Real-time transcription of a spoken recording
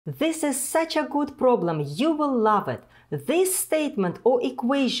This is such a good problem, you will love it. This statement or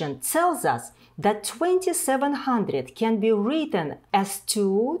equation tells us that 2700 can be written as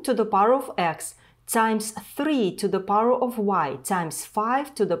 2 to the power of x times 3 to the power of y times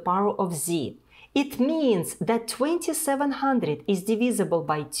 5 to the power of z. It means that 2700 is divisible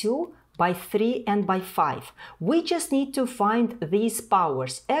by 2, by 3 and by 5. We just need to find these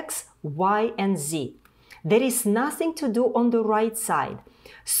powers x, y and z. There is nothing to do on the right side.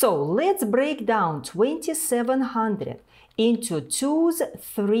 So let's break down 2700 into 2's,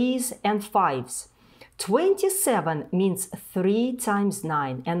 3's and 5's. 27 means 3 times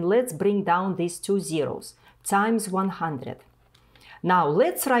 9, and let's bring down these two zeros, times 100. Now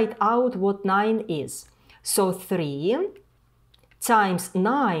let's write out what 9 is. So 3 times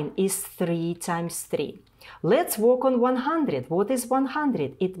 9 is 3 times 3. Let's work on 100. What is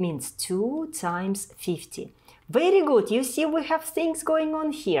 100? It means 2 times 50. Very good. You see, we have things going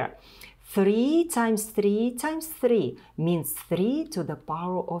on here. 3 times 3 times 3 means 3 to the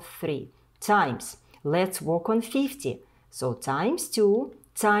power of 3 times. Let's work on 50. So times 2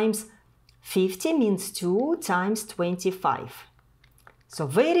 times 50 means 2 times 25. So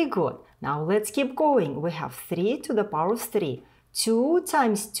very good. Now let's keep going. We have 3 to the power of 3. 2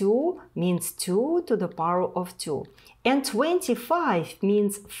 times 2 means 2 to the power of 2. And 25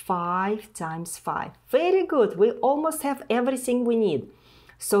 means 5 times 5. Very good. We almost have everything we need.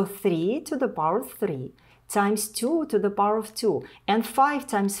 So 3 to the power of 3 times 2 to the power of 2. And 5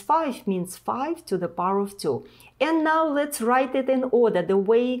 times 5 means 5 to the power of 2. And now let's write it in order, the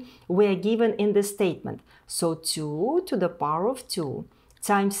way we are given in the statement. So 2 to the power of 2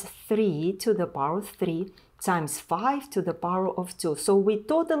 times 3 to the power of 3 times 5 to the power of 2. So we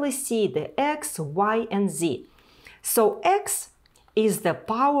totally see the x, y, and z. So x is the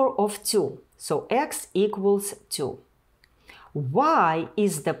power of 2. So x equals 2. Y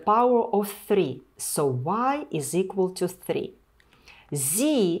is the power of 3. So y is equal to 3.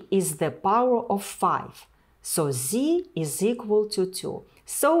 Z is the power of 5. So z is equal to 2.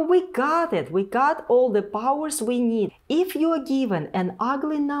 So we got it. We got all the powers we need. If you are given an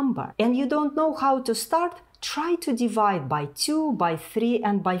ugly number and you don't know how to start, try to divide by 2, by 3,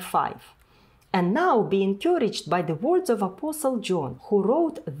 and by 5. And now be encouraged by the words of Apostle John, who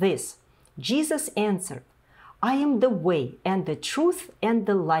wrote this. Jesus answered, I am the way and the truth and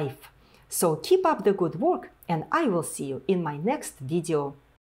the life. So keep up the good work, and I will see you in my next video.